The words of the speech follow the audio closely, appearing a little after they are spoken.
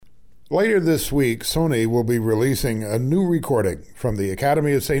Later this week, Sony will be releasing a new recording from the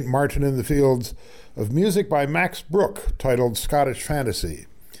Academy of St. Martin in the Fields of music by Max Bruch titled Scottish Fantasy.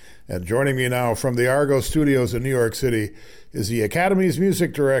 And joining me now from the Argo Studios in New York City is the Academy's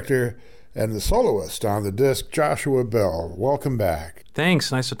music director and the soloist on the disc, Joshua Bell. Welcome back.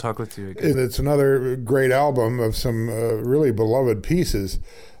 Thanks. Nice to talk with you again. It's another great album of some really beloved pieces.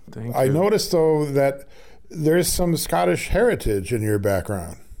 Thank I you. noticed, though, that there's some Scottish heritage in your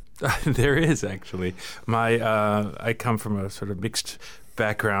background. There is, actually. I come from a sort of mixed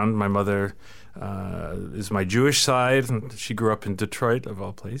background. My mother is my Jewish side, and she grew up in Detroit, of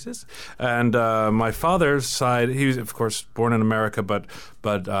all places. And my father's side, he was, of course, born in America, but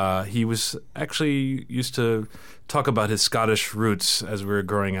he was actually used to talk about his Scottish roots as we were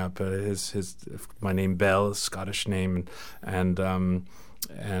growing up. My name Bell is a Scottish name, and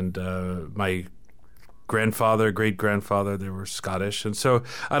my grandfather, great-grandfather, they were Scottish. And so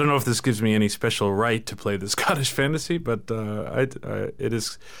I don't know if this gives me any special right to play the Scottish fantasy, but it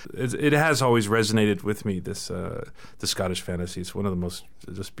has always resonated with me, the Scottish fantasy. It's one of the most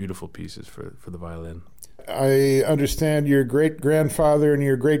just beautiful pieces for the violin. I understand your great-grandfather and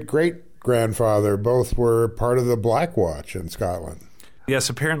your great-great-grandfather both were part of the Black Watch in Scotland.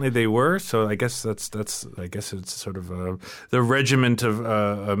 Yes, apparently they were. So I guess it's sort of the regiment of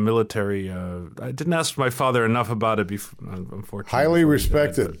a military. I didn't ask my father enough about it before, unfortunately. Highly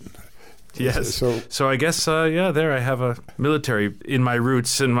respected. Yes. So I guess there I have a military in my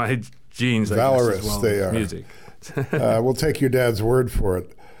roots and my genes. Valorous, I guess, as well, they are. Music. We'll take your dad's word for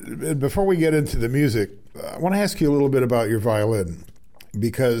it. Before we get into the music, I want to ask you a little bit about your violin,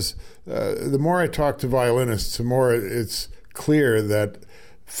 because the more I talk to violinists, the more it's clear that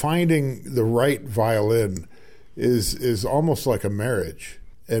finding the right violin is almost like a marriage.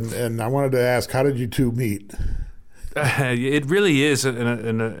 And I wanted to ask, how did you two meet? It really is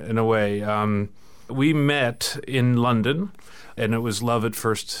in a way. We met in London, and it was love at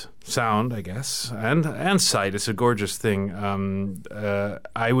first sound, I guess, and sight. It's a gorgeous thing.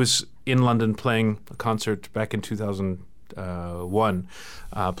 I was in London playing a concert back in 2001,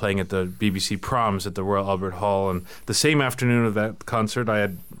 playing at the BBC Proms at the Royal Albert Hall. And the same afternoon of that concert, I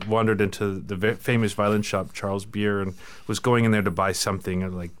had wandered into the famous violin shop, Charles Beer, and was going in there to buy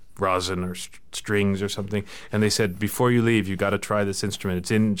something like rosin or strings or something. And they said, before you leave, you got to try this instrument.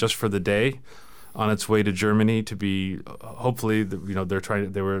 It's in just for the day, on its way to Germany to be, hopefully,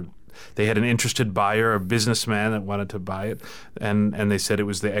 they had an interested buyer, a businessman that wanted to buy it. And they said it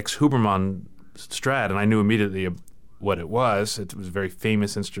was the ex-Huberman Strad, and I knew immediately what it was. It was a very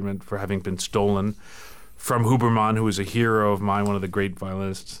famous instrument for having been stolen from Huberman, who was a hero of mine, one of the great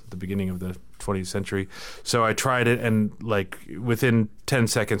violinists at the beginning of the 20th century. So I tried it, and like within 10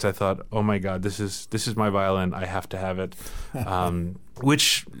 seconds, I thought, "Oh my God, this is my violin. I have to have it,"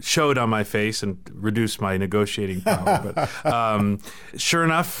 which showed on my face and reduced my negotiating power. But sure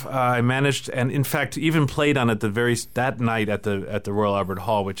enough, I managed, and in fact, even played on it that night at the Royal Albert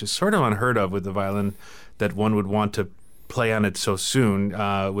Hall, which is sort of unheard of with the violin, that one would want to play on it so soon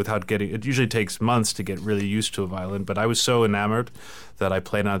without getting. It usually takes months to get really used to a violin, but I was so enamored that I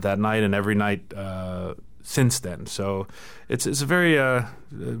played on it that night and every night since then. So it's a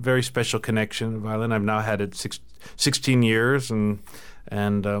very special connection. Violin. I've now had it 16 years, and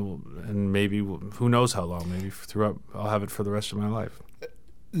maybe who knows how long. Maybe I'll have it for the rest of my life.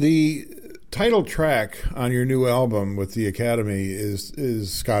 The title track on your new album with the Academy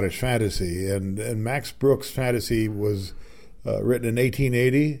is Scottish Fantasy, and Max Bruch's Fantasy was written in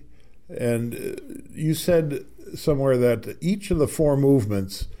 1880, and you said somewhere that each of the four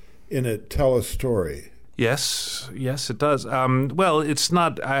movements in it tell a story. Yes, it does. Well, it's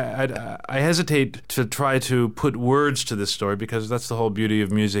not. I hesitate to try to put words to this story, because that's the whole beauty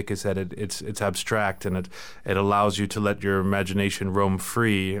of music, is that it's abstract, and it allows you to let your imagination roam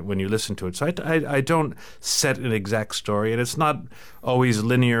free when you listen to it. So I don't set an exact story, and it's not always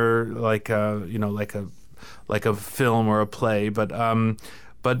linear like a film or a play, but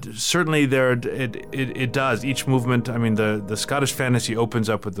certainly it does. Each movement. I mean, the Scottish Fantasy opens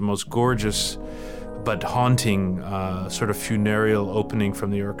up with the most gorgeous but haunting sort of funereal opening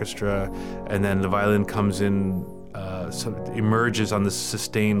from the orchestra, and then the violin comes in, sort of emerges on the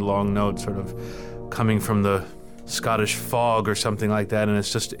sustained long note, sort of coming from the Scottish fog or something like that, and it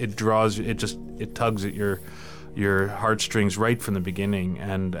tugs at your heartstrings right from the beginning,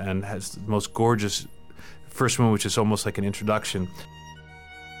 and has the most gorgeous first movement, which is almost like an introduction.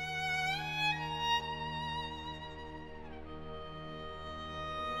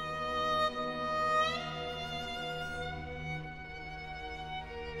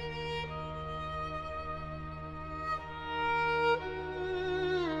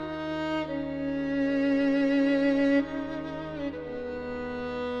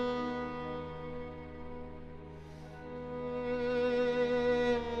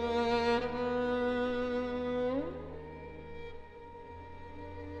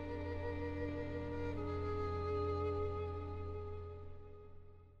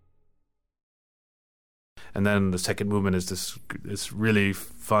 and then the second movement is this really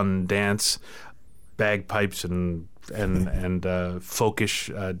fun dance, bagpipes and folkish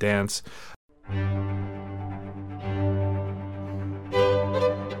dance.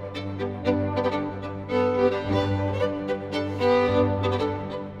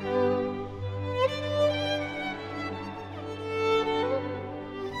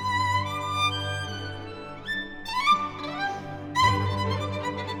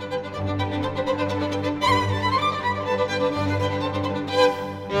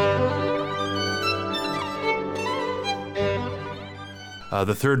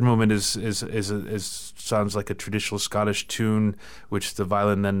 The third movement is sounds like a traditional Scottish tune, which the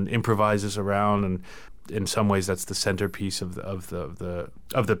violin then improvises around, and in some ways that's the centerpiece of the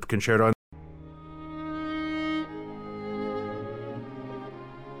concerto.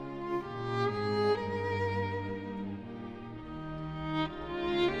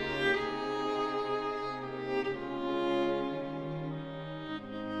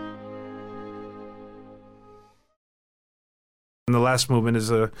 And the last movement is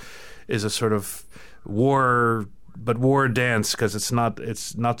a sort of war dance, because it's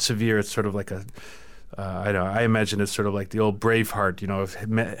not severe. It's sort of like a I imagine it's sort of like the old Braveheart, of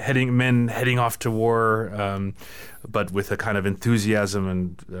men heading off to war, but with a kind of enthusiasm,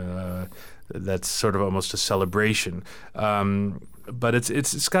 and that's sort of almost a celebration. But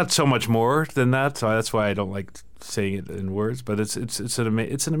it's got so much more than that, so that's why I don't like saying it in words. But it's an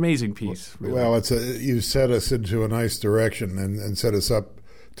amazing piece. Really. Well, you set us into a nice direction and set us up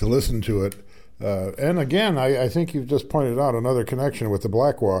to listen to it. And again, I think you've just pointed out another connection with the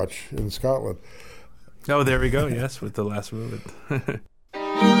Black Watch in Scotland. Oh, there we go. Yes, with the last movement.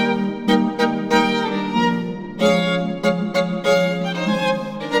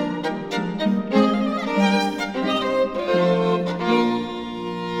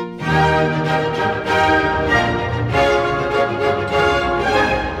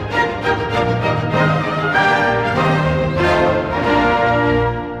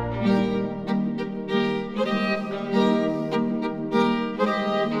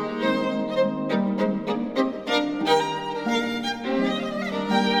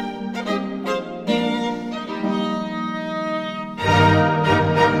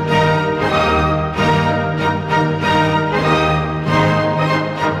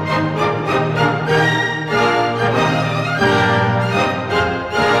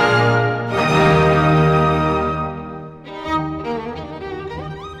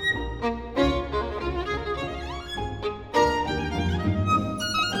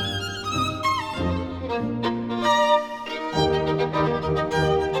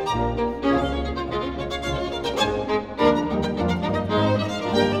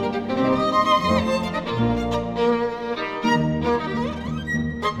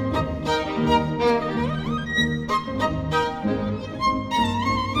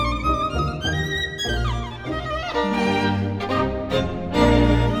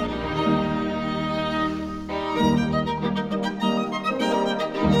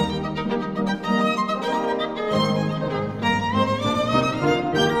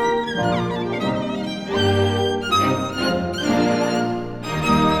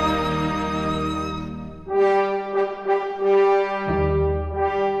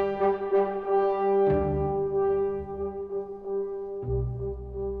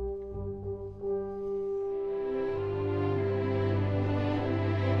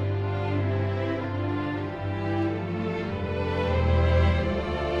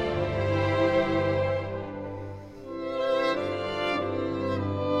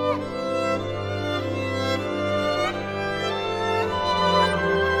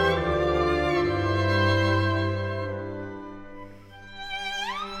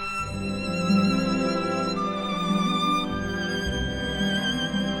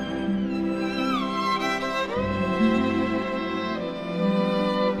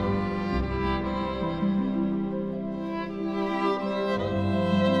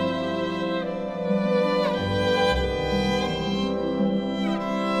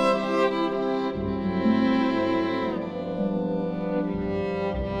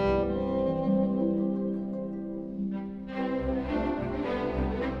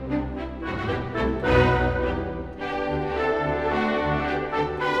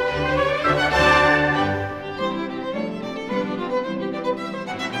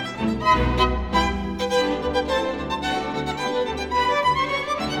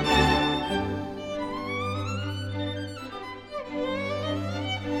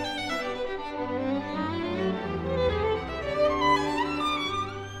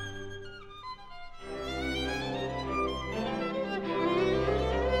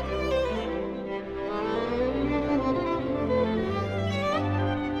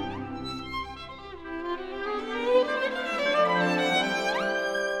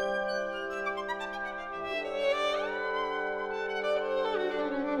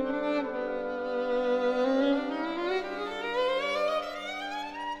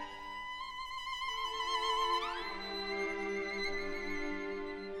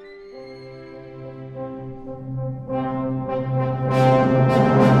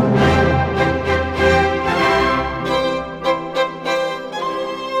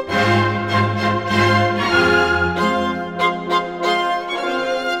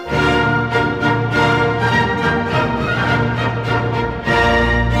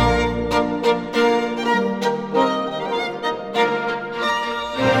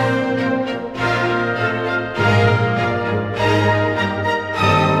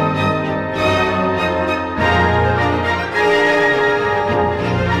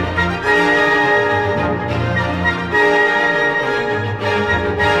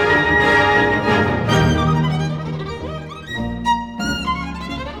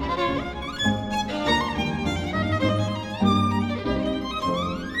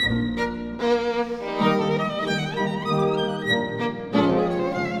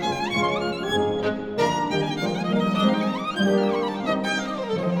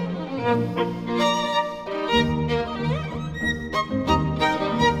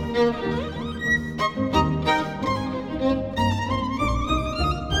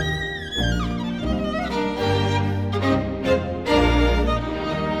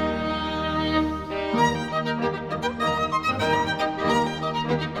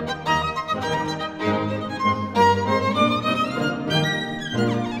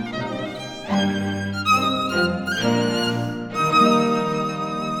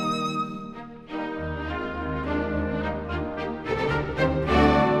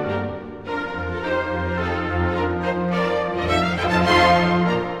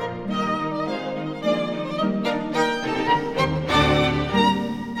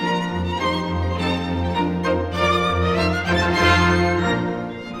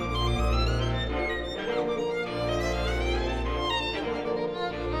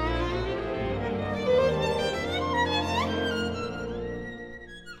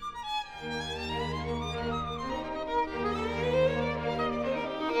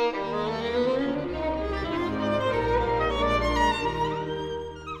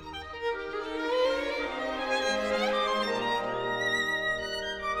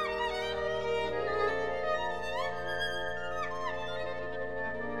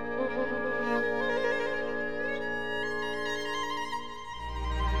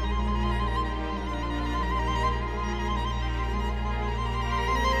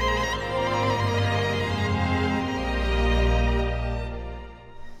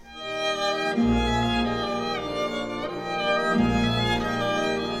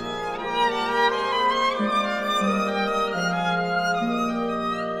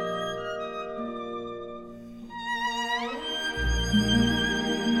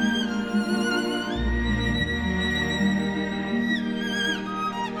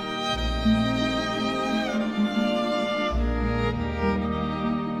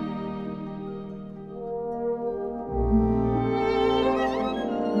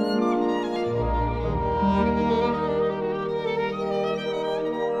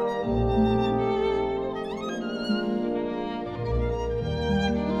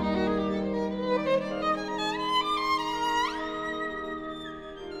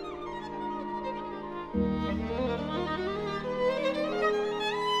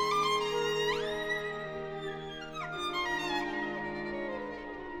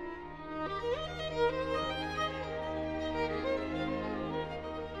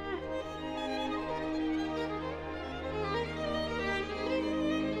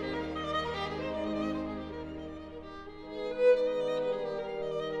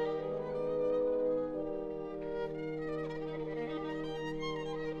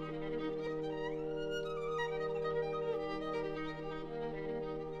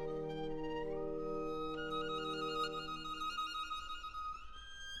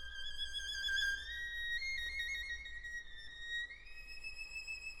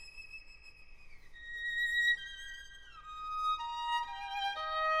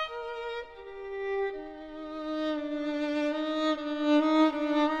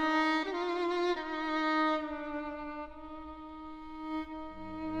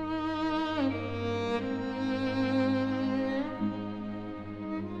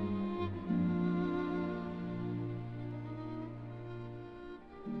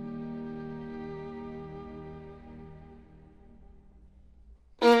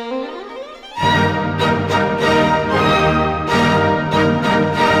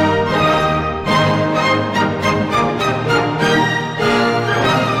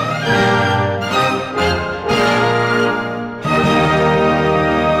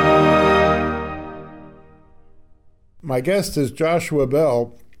 My guest is Joshua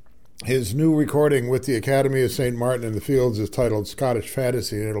Bell. His new recording with the Academy of St. Martin in the Fields is titled Scottish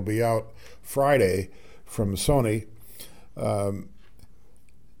Fantasy, and it'll be out Friday from Sony.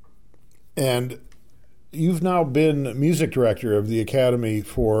 And you've now been music director of the Academy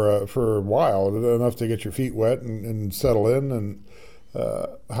for a while, enough to get your feet wet and settle in. And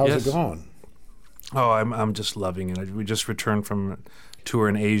how's it going? Oh, I'm just loving it. We just returned from a tour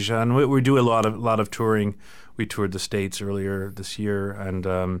in Asia, and we do a lot of touring. We toured the States earlier this year, and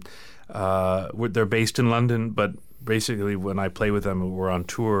they're based in London, but basically when I play with them, we're on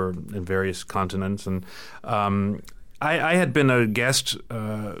tour in various continents. And I had been a guest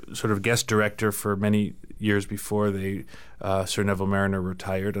director for many years before Sir Neville Marriner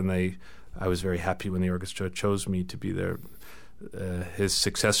retired, and I was very happy when the orchestra chose me to be their his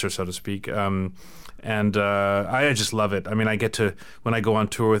successor, so to speak. And I just love it. I mean, I get to, when I go on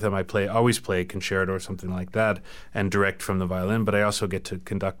tour with him, always play a concerto or something like that and direct from the violin, but I also get to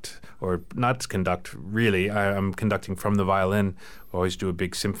conduct, or not conduct, really. I'm conducting from the violin. I always do a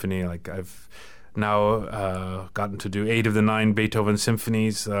big symphony. Like I've now gotten to do 8 of the 9 Beethoven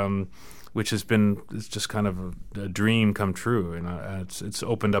symphonies, which has been, it's just kind of a dream come true. And it's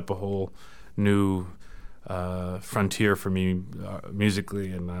opened up a whole new frontier for me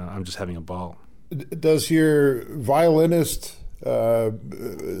musically, and I'm just having a ball. Does your violinist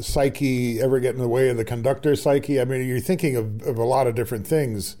psyche ever get in the way of the conductor psyche? I mean, you're thinking of a lot of different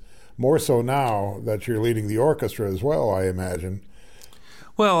things, more so now that you're leading the orchestra as well, I imagine.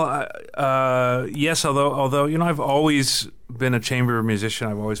 Well, yes, although I've always been a chamber musician.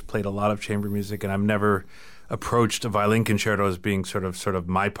 I've always played a lot of chamber music, and I've never approached a violin concerto as being sort of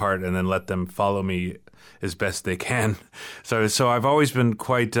my part, and then let them follow me as best they can. So I've always been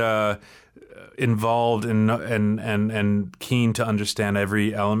quite involved and keen to understand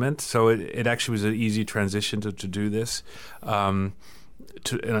every element. So it actually was an easy transition to do this on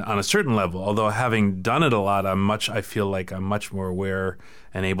a certain level. Although having done it a lot, I feel like I'm much more aware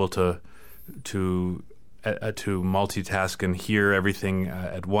and able to multitask and hear everything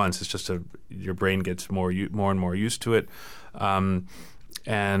at once. It's just your brain gets more and more used to it, and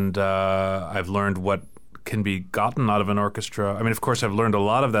I've learned what can be gotten out of an orchestra. I mean, of course, I've learned a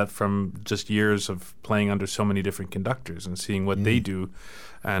lot of that from just years of playing under so many different conductors and seeing what they do.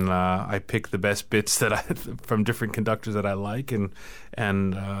 And I pick the best bits from different conductors that I like, and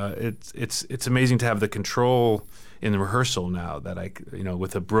it's amazing to have the control in the rehearsal now that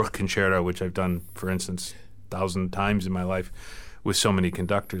with a Bruch concerto, which I've done, for instance, 1,000 times in my life with so many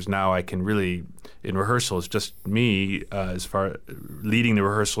conductors. Now I can really, in rehearsal, it's just me as far leading the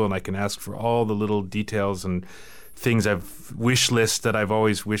rehearsal, and I can ask for all the little details and things wish lists that I've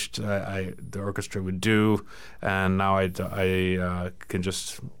always wished the orchestra would do, and now I can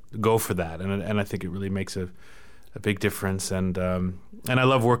just go for that, and I think it really makes a big difference, and I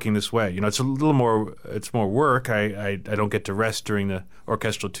love working this way. It's a little more, it's more work. I don't get to rest during the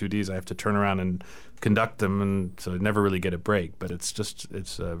orchestral 2Ds. I have to turn around and conduct them, and so I never really get a break. But it's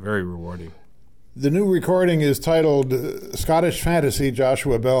very rewarding. The new recording is titled Scottish Fantasy,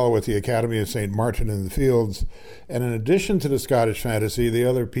 Joshua Bell with the Academy of St. Martin in the Fields. And in addition to the Scottish Fantasy, the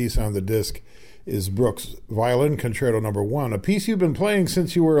other piece on the disc is Bruch's Violin Concerto No. 1, a piece you've been playing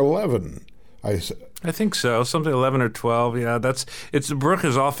since you were 11. I think so, something 11 or 12. Yeah, Bruch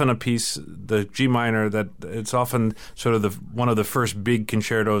is often a piece, the G minor, that it's often sort of one of the first big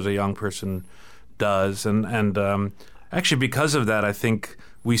concertos a young person does, and actually because of that, I think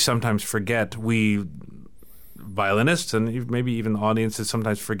we sometimes forget, we violinists and maybe even audiences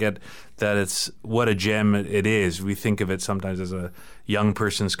sometimes forget that it's what a gem it is. We think of it sometimes as a young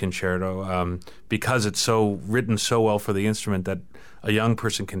person's concerto because it's so written so well for the instrument that a young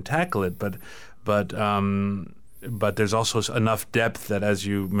person can tackle it, but there's also enough depth that as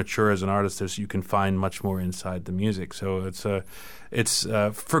you mature as an artist, you can find much more inside the music. So it's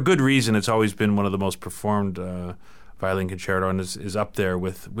for good reason. It's always been one of the most performed violin concerto, and is up there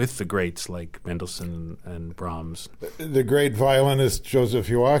with the greats like Mendelssohn and Brahms. The great violinist Joseph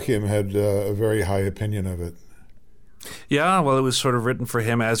Joachim had a very high opinion of it. Yeah, well, it was sort of written for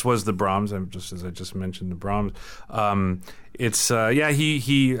him, as was the Brahms. Just as I just mentioned, the Brahms.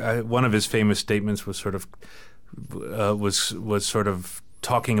 He one of his famous statements was sort of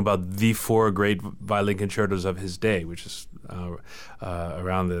talking about the 4 great violin concertos of his day, which is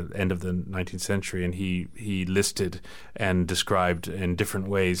around the end of the 19th century, and he listed and described in different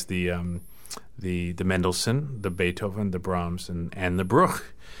ways the Mendelssohn, the Beethoven, the Brahms, and the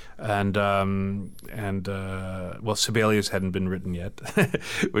Bruch. And Sibelius hadn't been written yet,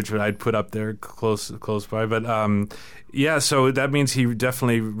 which I'd put up there close by. But so that means he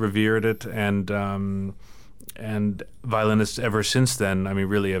definitely revered it, and violinists ever since then, I mean,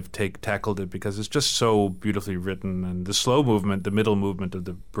 really have tackled it because it's just so beautifully written. And the slow movement, the middle movement of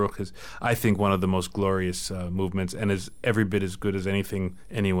the Bruch is, I think, one of the most glorious movements, and is every bit as good as anything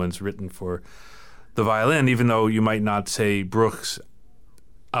anyone's written for the violin, even though you might not say Bruch's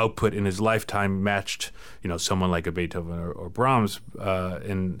output in his lifetime matched, someone like a Beethoven or Brahms,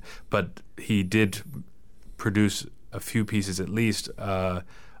 but he did produce a few pieces at least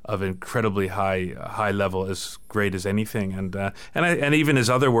of incredibly high level, as great as anything, and even his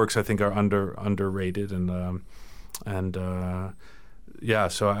other works I think are underrated, so and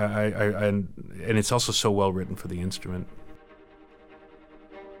it's also so well written for the instrument.